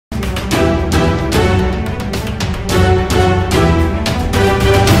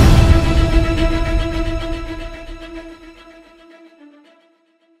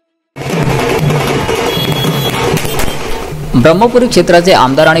ब्रह्मपुरी क्षेत्राचे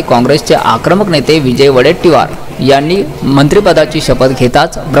आमदार आणि काँग्रेसचे आक्रमक नेते विजय वडेट्टीवार यांनी मंत्रिपदाची शपथ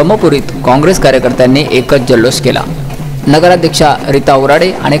घेताच ब्रह्मपुरीत काँग्रेस कार्यकर्त्यांनी एकच जल्लोष केला। नगराध्यक्षा रीता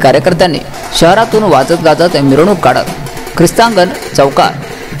उराडे आणि कार्यकर्त्यांनी शहरातून वाजत गाजत मिरवणूक काढत ख्रिस्तांगण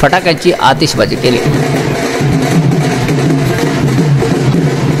चौकात फटाक्यांची आतिषबाजी केली।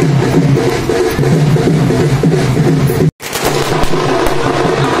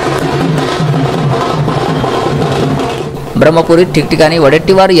 ब्रह्मपुरीत ठिकठिकाणी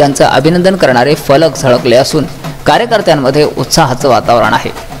वडेट्टीवार यांचं अभिनंदन करणारे फलक झळकले असून कार्यकर्त्यांमध्ये उत्साहाचं वातावरण आहे।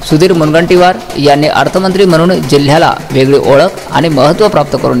 सुधीर मुनगंटीवार यांनी अर्थमंत्री म्हणून जिल्ह्याला वेगळी ओळख आणि महत्त्व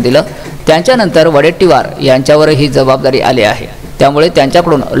प्राप्त करून दिलं। त्यांच्यानंतर वडेट्टीवार यांच्यावर ही जबाबदारी आली आहे, त्यामुळे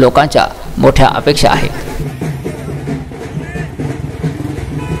त्यांच्याकडून लोकांच्या मोठ्या अपेक्षा आहेत।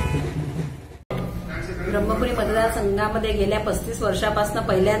 ब्रह्मपुरी मतदारसंघामध्ये गेल्या 35 वर्षापासून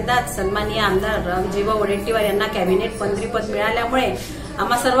पहिल्यांदाच सन्माननीय आमदार विजय वडेट्टीवार यांना कॅबिनेट मंत्रीपद मिळाल्यामुळे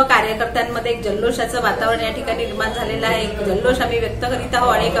आम्हा सर्व कार्यकर्त्यांमध्ये एक जल्लोषाचं वातावरण या ठिकाणी निर्माण झालेलं आहे। एक जल्लोष आम्ही व्यक्त करीत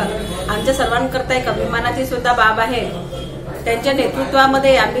आहोत आणि आमच्या सर्वांकरता एक अभिमानाची सुद्धा बाब आहे। त्यांच्या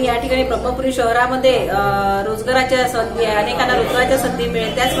नेतृत्वामध्ये आम्ही या ठिकाणी ब्रह्मपुरी शहरामध्ये रोजगाराच्या संधी आहे, अनेकांना रोजगाराच्या संधी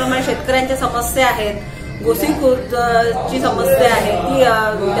मिळेल। त्याचप्रमाणे शेतकऱ्यांच्या समस्या आहेत, गोसीखुर्दची समस्या आहे ती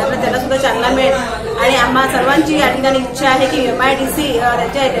त्याला सुद्धा चालना मिळेल आणि आम्हा सर्वांची या ठिकाणी इच्छा आहे की MIDC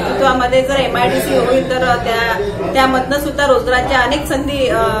त्याच्या नेतृत्वामध्ये जर MIDC होईल तर त्यामधनं सुद्धा रोजगाराच्या अनेक संधी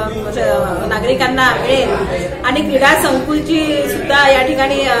नागरिकांना मिळेल आणि क्रीडा संकुलची सुद्धा या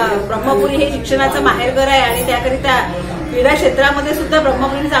ठिकाणी ब्रह्मपुरी हे शिक्षणाचं माहेरघर आहे आणि त्याकरिता क्रीडा क्षेत्रामध्ये सुद्धा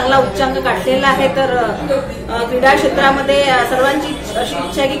ब्रह्मपुरीने चांगला उच्चांक गाठलेला आहे। तर क्रीडा क्षेत्रामध्ये सर्वांची अशी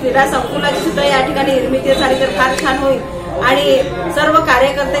इच्छा आहे की क्रीडा संकुलाची सुद्धा या ठिकाणी निर्मिती झाली तर फार छान होईल आणि सर्व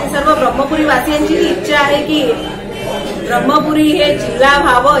कार्यकर्त्यांची सर्व ब्रह्मपुरी वासियांची ही इच्छा आहे की ब्रह्मपुरी हे जिल्हा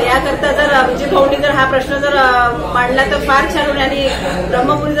व्हावं। याकरता जर विजय भाऊंनी जर हा प्रश्न जर मांडला तर फार छान होईल आणि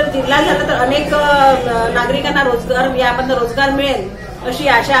ब्रह्मपुरी जर जिल्हा झाला तर अनेक नागरिकांना रोजगार यामधून रोजगार मिळेल अशी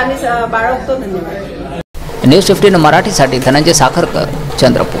आशा आम्ही बाळगतो। धन्यवाद। न्यूज 15 मराठीसाठी धनंजय साखरकर,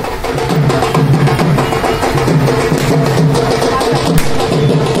 चंद्रपूर।